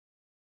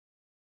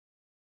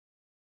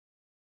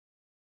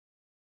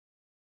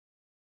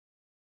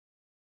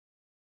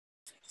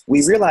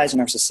We realize in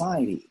our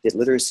society that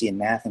literacy in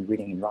math and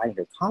reading and writing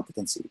are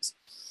competencies.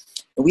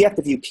 And we have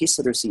to view peace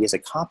literacy as a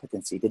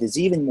competency that is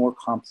even more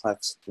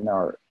complex than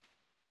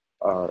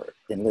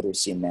than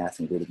literacy in math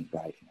and reading and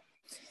writing.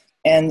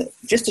 And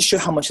just to show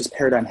how much this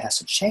paradigm has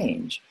to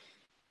change,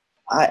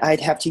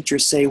 I'd have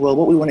teachers say, well,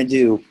 what we want to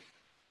do,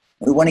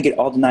 we want to get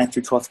all the 9th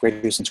through 12th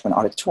graders into an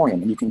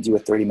auditorium, and you can do a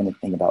 30-minute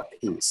thing about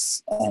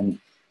peace. And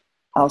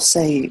I'll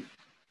say,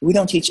 we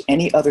don't teach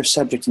any other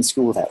subject in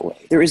school that way.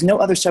 There is no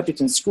other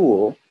subject in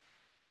school.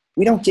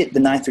 We don't get the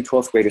 9th through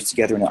 12th graders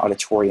together in an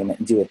auditorium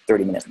and do a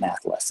 30-minute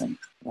math lesson,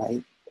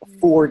 right?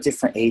 Four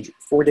different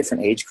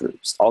age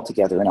groups all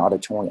together in an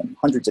auditorium,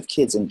 hundreds of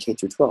kids in K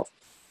through 12.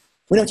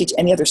 We don't teach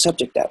any other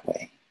subject that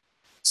way.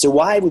 So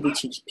why would we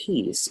teach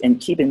peace? And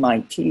keep in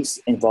mind, peace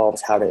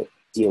involves how to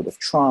deal with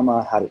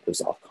trauma, how to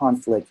resolve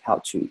conflict,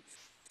 how to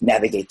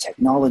navigate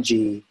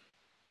technology.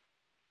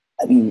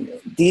 I mean,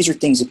 these are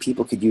things that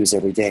people could use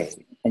every day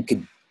and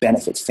could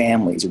benefit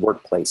families,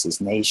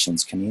 workplaces,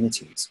 nations,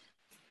 communities.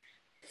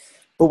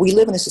 But we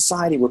live in a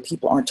society where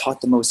people aren't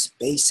taught the most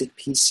basic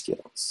peace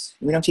skills.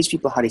 We don't teach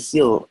people how to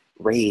heal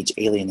rage,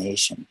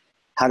 alienation,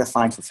 how to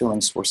find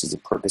fulfilling sources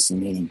of purpose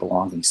and meaning,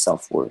 belonging,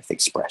 self-worth,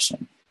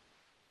 expression.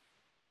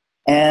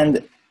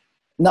 And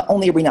not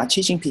only are we not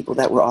teaching people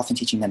that, we're often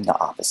teaching them the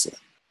opposite,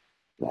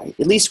 right?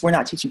 At least we're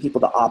not teaching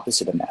people the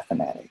opposite of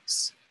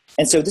mathematics.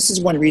 And so this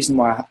is one reason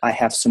why I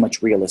have so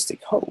much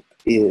realistic hope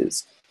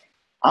is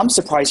I'm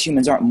surprised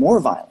humans aren't more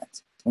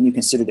violent when you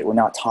consider that we're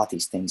not taught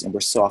these things and we're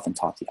so often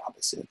taught the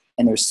opposite.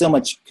 And there's so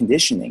much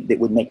conditioning that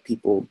would make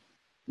people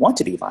want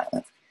to be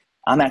violent.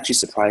 I'm actually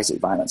surprised that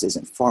violence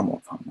isn't far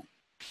more common.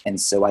 And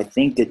so I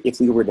think that if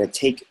we were to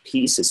take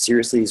peace as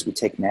seriously as we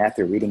take math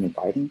or reading and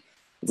writing,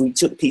 if we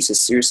took peace as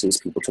seriously as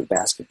people took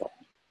basketball,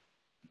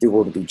 the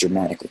world would be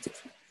dramatically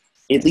different,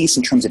 at least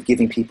in terms of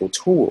giving people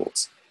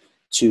tools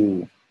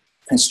to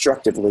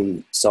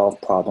constructively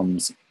solve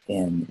problems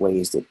in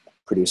ways that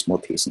produce more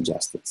peace and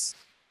justice.